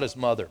talking about his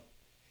mother.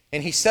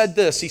 And he said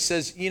this. He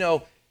says,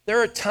 there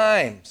are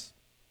times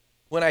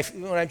when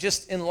I'm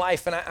just in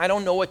life and I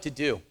don't know what to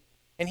do.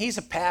 And he's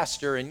a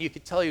pastor, and you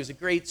could tell he was a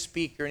great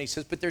speaker. And he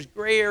says, but there's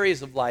gray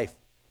areas of life,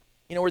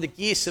 where the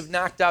geese have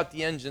knocked out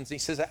the engines. And he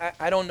says,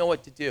 I don't know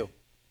what to do.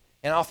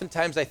 And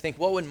oftentimes I think,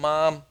 what would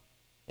mom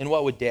and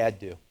what would dad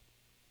do?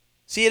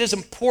 See, it is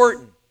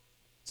important.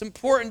 It's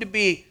important to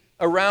be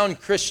around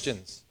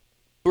Christians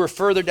who are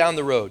further down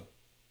the road.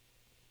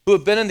 who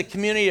have been in the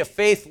community of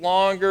faith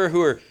longer,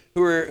 who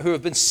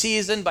have been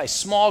seasoned by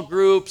small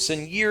groups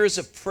and years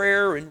of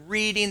prayer and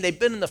reading. They've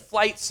been in the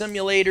flight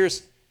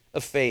simulators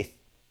of faith.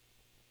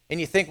 And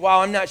you think,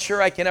 wow, I'm not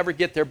sure I can ever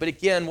get there. But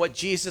again, what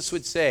Jesus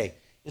would say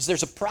is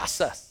there's a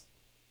process.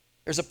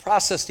 There's a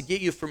process to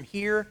get you from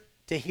here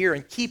to here,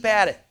 and keep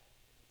at it.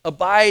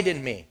 Abide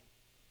in me.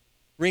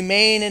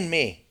 Remain in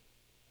me.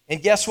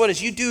 And guess what?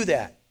 As you do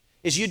that,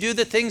 as you do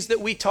the things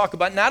that we talk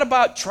about, not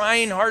about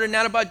trying harder,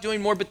 not about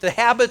doing more, but the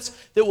habits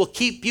that will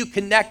keep you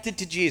connected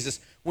to Jesus.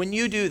 When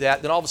you do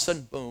that, then all of a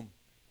sudden, boom,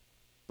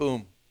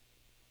 boom,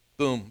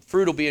 boom,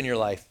 fruit will be in your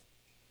life.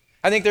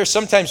 I think there's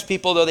sometimes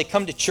people, though, they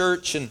come to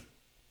church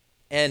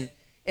and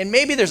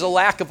maybe there's a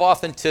lack of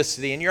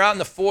authenticity, and you're out in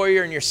the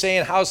foyer and you're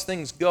saying, how's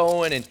things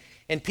going?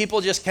 And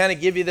people just kind of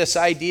give you this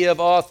idea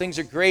of, oh, things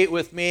are great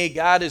with me,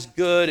 God is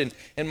good,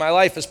 and my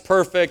life is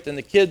perfect, and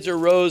the kids are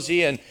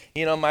rosy, and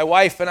my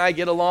wife and I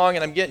get along,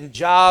 and I'm getting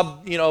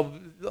job,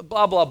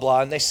 blah, blah,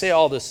 blah. And they say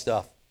all this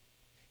stuff.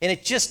 And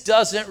it just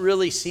doesn't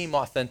really seem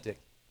authentic.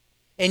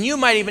 And you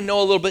might even know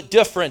a little bit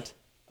different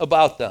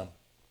about them.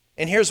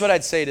 And here's what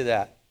I'd say to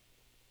that.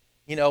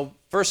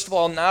 First of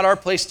all, not our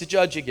place to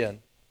judge again.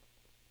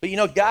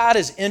 But God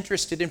is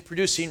interested in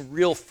producing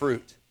real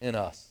fruit in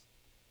us.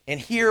 And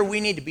here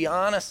we need to be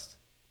honest.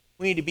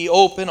 We need to be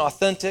open,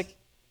 authentic.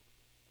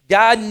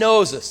 God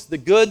knows us, the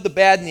good, the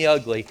bad, and the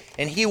ugly.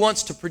 And he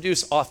wants to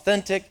produce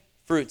authentic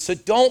fruit. So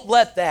don't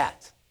let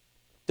that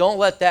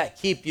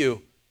keep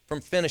you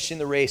from finishing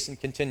the race and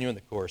continuing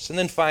the course. And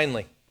then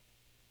finally,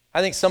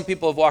 I think some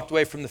people have walked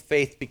away from the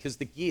faith because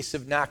the geese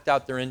have knocked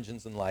out their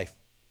engines in life.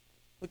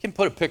 We can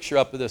put a picture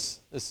up of this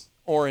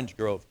orange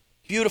grove.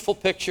 Beautiful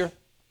picture.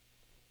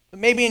 But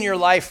maybe in your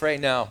life right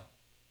now,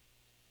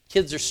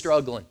 kids are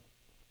struggling.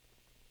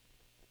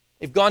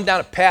 They've gone down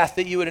a path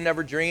that you would have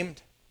never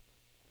dreamed.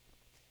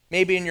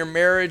 Maybe in your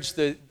marriage,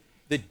 the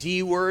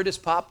D word has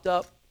popped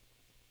up.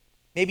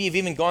 Maybe you've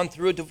even gone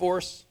through a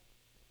divorce.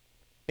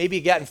 Maybe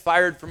you've gotten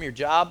fired from your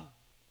job.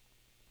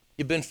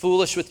 You've been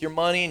foolish with your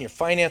money and your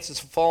finances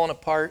have fallen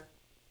apart.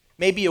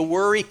 Maybe you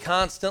worry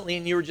constantly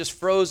and you were just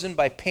frozen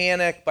by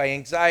panic, by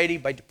anxiety,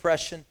 by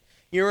depression.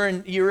 You were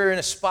in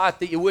a spot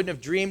that you wouldn't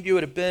have dreamed you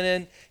would have been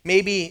in.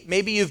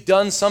 Maybe you've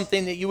done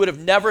something that you would have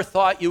never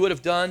thought you would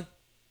have done.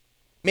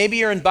 Maybe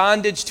you're in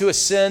bondage to a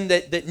sin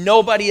that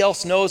nobody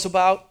else knows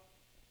about.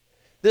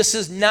 This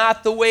is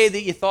not the way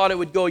that you thought it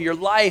would go. Your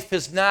life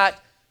has not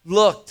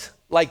looked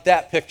like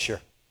that picture.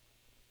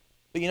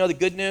 But the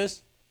good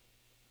news?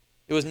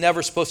 It was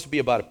never supposed to be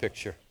about a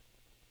picture.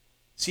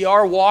 See,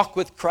 our walk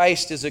with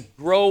Christ is a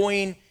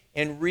growing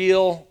and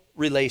real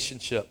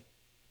relationship.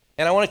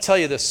 And I want to tell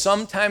you this,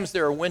 sometimes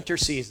there are winter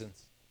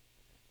seasons.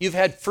 You've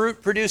had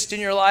fruit produced in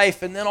your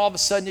life, and then all of a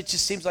sudden it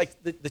just seems like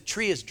the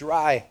tree is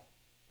dry.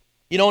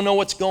 You don't know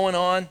what's going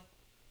on.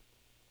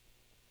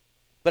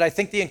 But I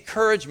think the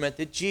encouragement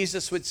that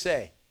Jesus would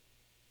say,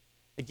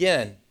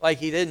 again, like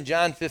he did in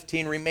John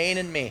 15, remain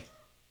in me.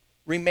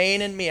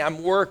 Remain in me.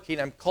 I'm working,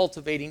 I'm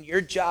cultivating.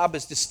 Your job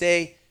is to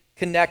stay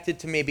connected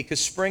to me because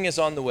spring is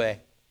on the way.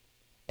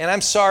 And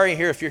I'm sorry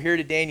here if you're here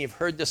today and you've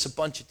heard this a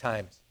bunch of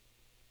times.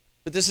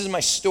 But this is my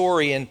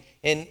story, and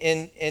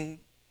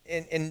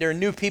there are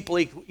new people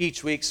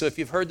each week, so if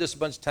you've heard this a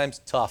bunch of times,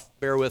 tough.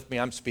 Bear with me,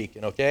 I'm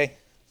speaking, okay?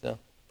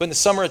 But in the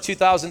summer of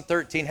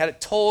 2013, had a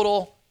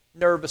total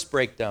nervous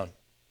breakdown.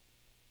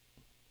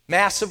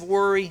 Massive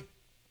worry,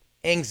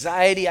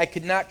 anxiety. I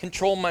could not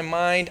control my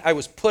mind. I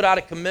was put out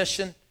of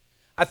commission.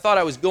 I thought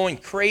I was going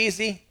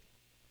crazy.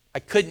 I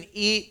couldn't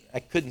eat.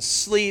 I couldn't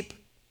sleep.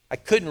 I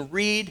couldn't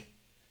read.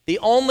 The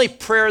only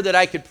prayer that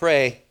I could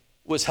pray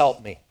was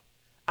help me.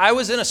 I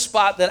was in a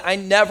spot that I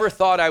never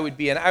thought I would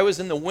be in. I was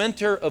in the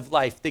winter of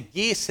life. The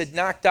geese had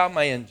knocked out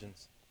my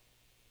engines.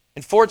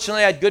 And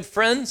fortunately, I had good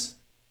friends,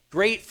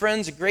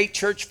 a great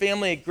church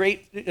family,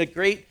 a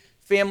great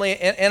family,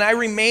 and I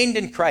remained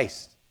in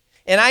Christ.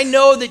 And I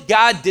know that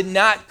God did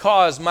not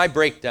cause my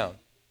breakdown.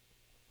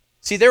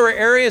 See, there were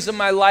areas of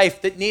my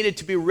life that needed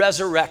to be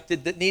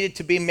resurrected, that needed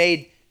to be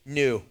made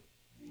new.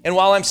 And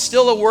while I'm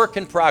still a work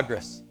in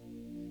progress,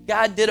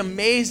 God did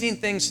amazing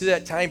things through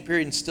that time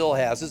period and still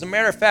has. As a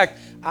matter of fact,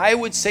 I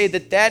would say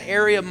that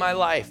area of my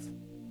life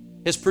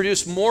has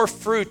produced more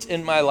fruit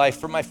in my life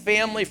for my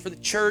family, for the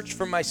church,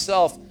 for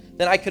myself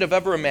than I could have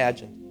ever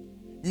imagined.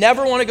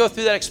 Never want to go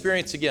through that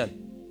experience again.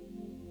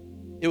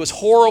 It was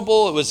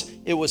horrible,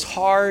 it was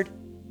hard,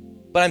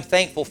 but I'm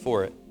thankful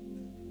for it.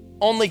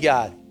 Only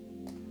God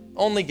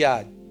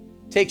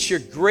takes your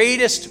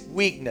greatest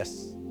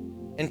weakness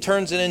and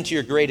turns it into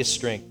your greatest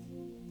strength.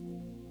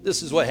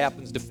 This is what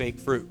happens to fake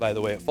fruit, by the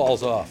way. It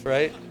falls off,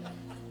 right?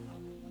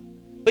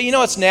 But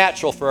it's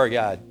natural for our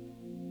God.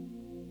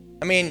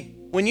 I mean,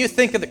 when you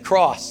think of the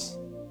cross,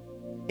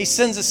 he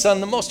sends his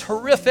son, the most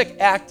horrific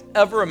act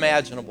ever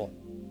imaginable.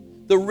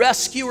 The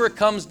rescuer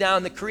comes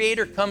down, the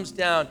creator comes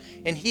down,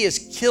 and he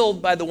is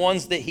killed by the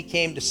ones that he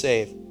came to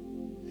save.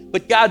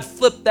 But God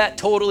flipped that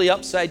totally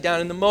upside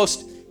down in the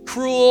most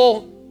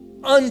cruel,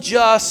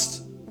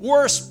 unjust,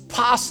 worst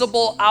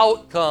possible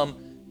outcome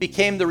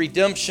became the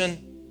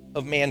redemption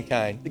of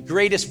mankind, the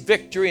greatest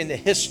victory in the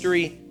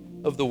history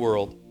of the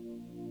world.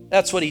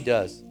 That's what he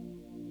does.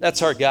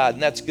 That's our God,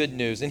 and that's good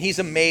news. And he's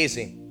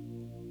amazing.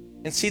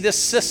 And see,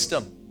 this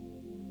system,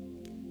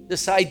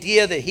 this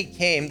idea that he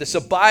came, this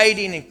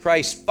abiding in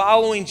Christ,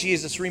 following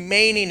Jesus,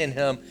 remaining in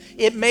him,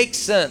 it makes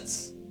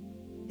sense.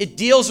 It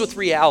deals with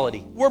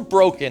reality. We're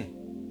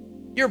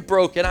broken. You're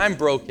broken. I'm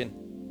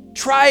broken.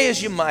 Try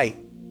as you might.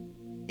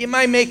 You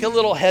might make a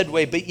little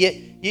headway, but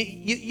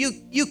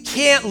you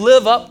can't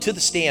live up to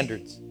the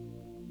standards.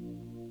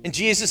 And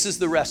Jesus is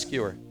the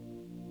rescuer.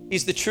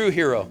 He's the true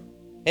hero.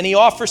 And he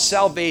offers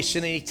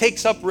salvation, and he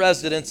takes up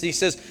residence, and he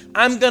says,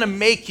 I'm going to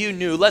make you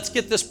new. Let's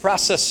get this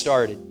process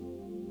started.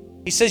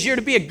 He says, you're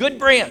to be a good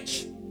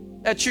branch.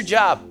 That's your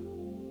job.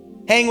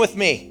 Hang with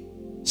me.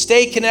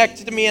 Stay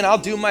connected to me, and I'll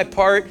do my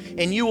part,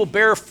 and you will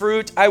bear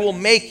fruit. I will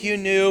make you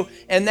new,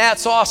 and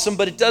that's awesome,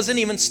 but it doesn't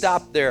even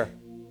stop there.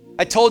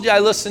 I told you I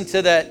listened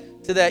to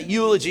that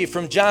eulogy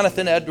from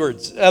Jonathan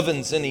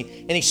Evans, and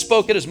he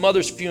spoke at his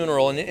mother's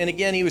funeral, and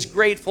again, he was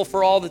grateful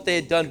for all that they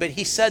had done, but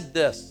he said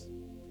this.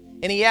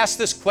 And he asked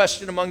this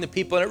question among the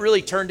people, and it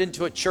really turned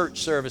into a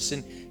church service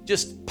and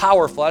just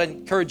powerful. I'd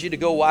encourage you to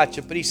go watch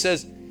it. But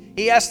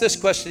he asked this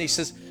question. He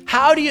says,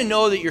 how do you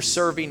know that you're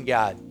serving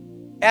God?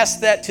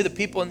 Ask that to the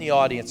people in the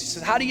audience. He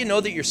says, how do you know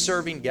that you're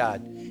serving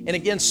God? And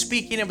again,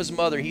 speaking of his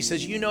mother, he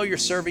says, you know you're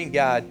serving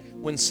God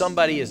when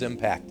somebody is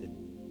impacted.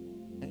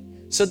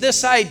 So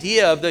this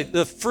idea of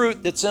the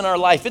fruit that's in our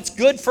life, it's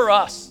good for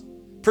us.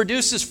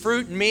 Produces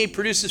fruit in me,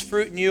 produces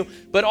fruit in you,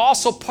 but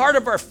also part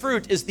of our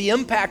fruit is the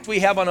impact we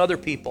have on other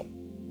people.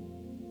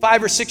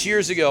 5 or 6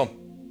 years ago,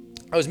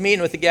 I was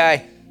meeting with a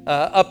guy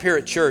up here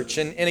at church,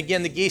 and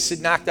again, the geese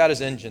had knocked out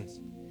his engines.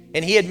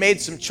 And he had made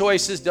some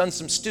choices, done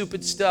some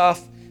stupid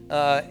stuff,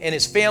 and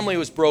his family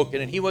was broken,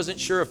 and he wasn't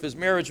sure if his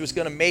marriage was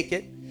going to make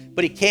it.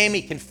 But he came,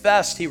 he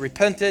confessed, he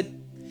repented,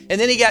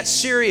 and then he got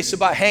serious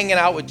about hanging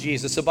out with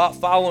Jesus, about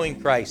following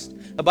Christ,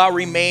 about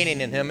remaining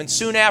in him. And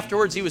soon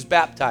afterwards, he was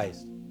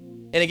baptized.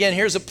 And again,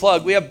 here's a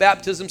plug. We have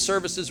baptism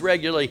services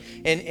regularly.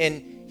 And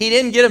he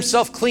didn't get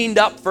himself cleaned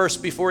up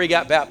first before he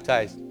got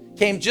baptized.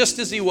 Came just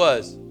as he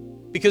was.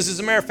 Because as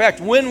a matter of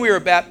fact, when we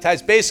were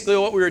baptized, basically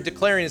what we were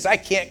declaring is, I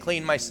can't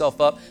clean myself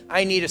up.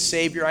 I need a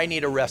Savior. I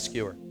need a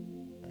rescuer.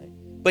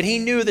 But he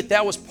knew that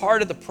that was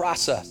part of the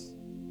process,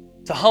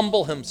 to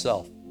humble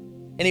himself.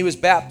 And he was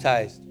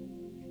baptized.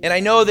 And I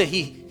know that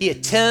he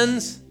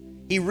attends.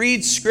 He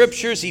reads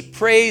scriptures, he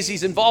prays,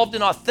 he's involved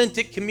in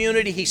authentic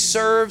community, he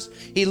serves,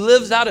 he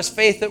lives out his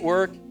faith at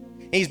work.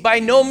 He's by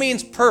no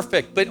means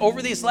perfect, but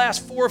over these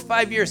last 4 or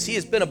 5 years, he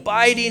has been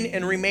abiding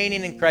and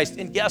remaining in Christ.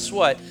 And guess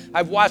what?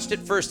 I've watched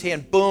it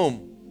firsthand.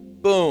 Boom,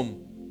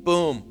 boom,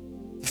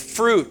 boom. The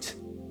fruit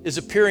is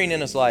appearing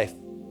in his life.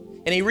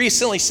 And he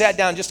recently sat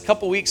down just a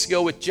couple weeks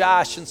ago with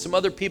Josh and some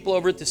other people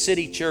over at the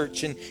City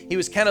Church, and he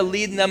was kind of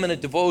leading them in a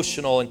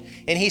devotional. And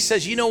he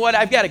says, you know what?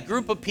 I've got a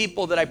group of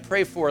people that I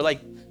pray for,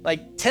 like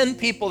 10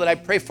 people that I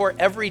pray for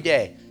every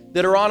day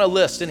that are on a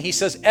list. And he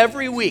says,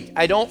 every week,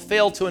 I don't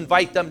fail to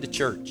invite them to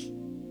church.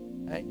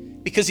 Right?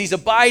 Because he's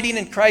abiding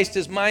in Christ,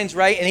 his mind's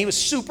right. And he was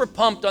super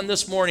pumped on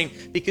this morning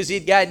because he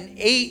had gotten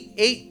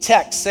eight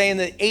texts saying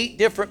that 8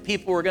 different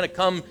people were going to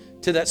come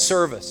to that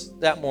service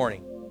that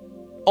morning.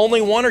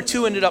 Only 1 or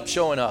 2 ended up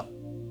showing up.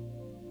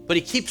 But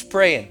he keeps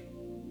praying.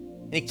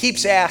 And he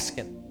keeps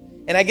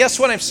asking. And I guess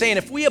what I'm saying,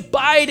 if we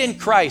abide in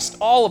Christ,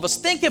 all of us,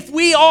 think if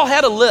we all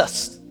had a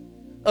list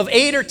of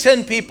 8 or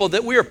 10 people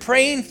that we are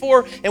praying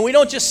for, and we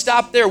don't just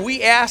stop there.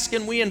 We ask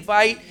and we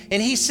invite.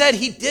 And he said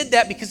he did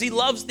that because he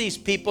loves these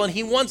people, and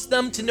he wants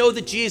them to know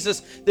the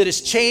Jesus that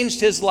has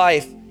changed his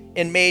life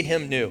and made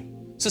him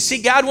new. So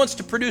see, God wants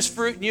to produce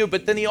fruit in you,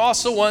 but then he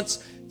also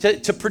wants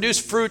to produce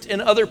fruit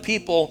in other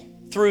people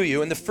through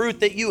you, and the fruit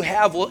that you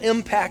have will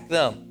impact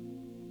them.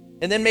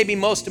 And then maybe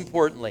most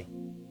importantly,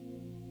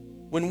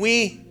 when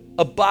we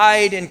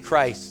abide in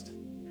Christ,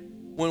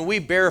 when we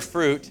bear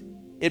fruit,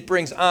 it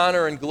brings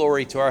honor and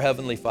glory to our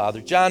Heavenly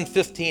Father. John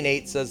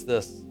 15:8 says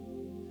this,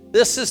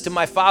 this is to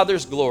my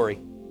Father's glory,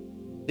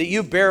 that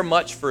you bear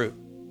much fruit,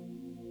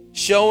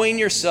 showing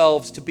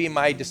yourselves to be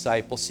my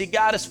disciples. See,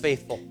 God is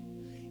faithful.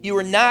 You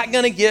are not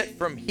going to get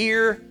from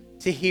here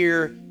to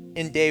here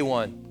in day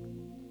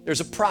one.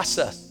 There's a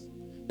process.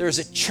 There's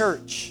a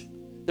church.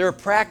 There are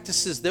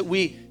practices that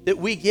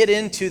we get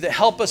into that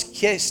help us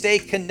stay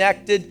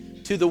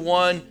connected to the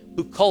one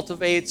who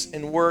cultivates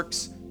and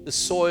works the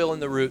soil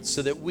and the roots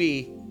so that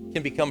we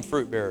can become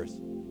fruit bearers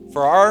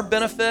for our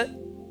benefit,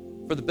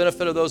 for the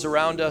benefit of those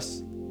around us,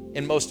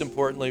 and most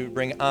importantly, we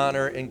bring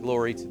honor and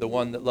glory to the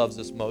one that loves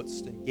us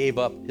most and gave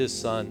up his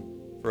son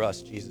for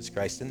us, Jesus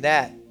Christ. And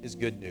that is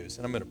good news.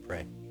 And I'm going to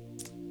pray.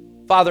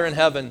 Father in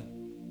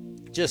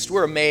heaven, just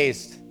we're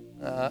amazed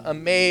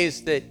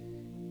that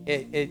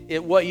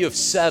at what you have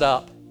set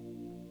up,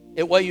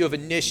 at what you have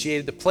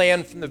initiated. The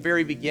plan from the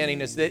very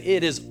beginning is that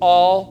it is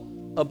all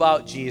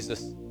about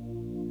Jesus.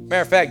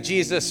 Matter of fact,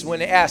 Jesus,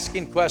 when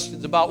asking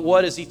questions about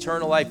what is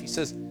eternal life, he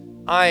says,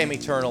 I am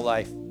eternal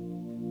life,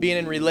 being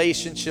in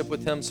relationship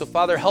with him. So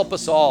Father, help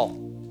us all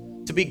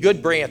to be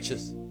good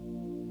branches.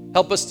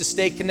 Help us to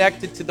stay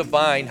connected to the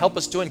vine. Help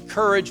us to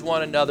encourage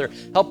one another.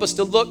 Help us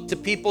to look to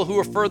people who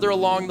are further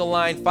along the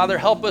line. Father,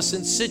 help us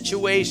in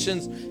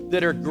situations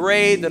that are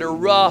gray, that are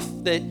rough,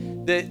 that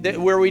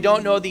where we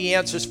don't know the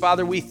answers.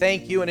 Father, we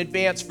thank you in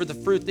advance for the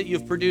fruit that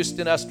you've produced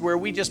in us, where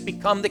we just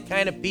become the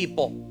kind of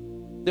people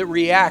that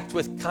react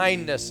with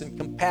kindness and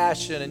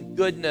compassion and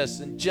goodness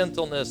and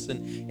gentleness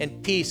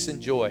and peace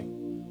and joy.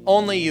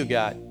 Only you,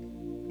 God.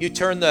 You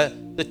turn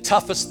the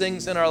toughest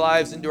things in our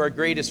lives into our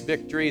greatest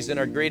victories and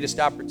our greatest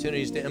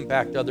opportunities to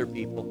impact other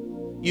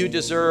people. You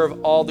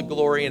deserve all the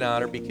glory and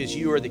honor because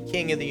you are the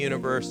King of the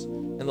universe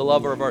and the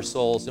lover of our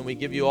souls. And we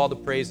give you all the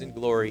praise and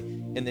glory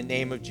in the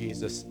name of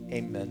Jesus.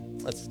 Amen.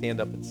 Let's stand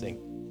up and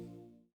sing.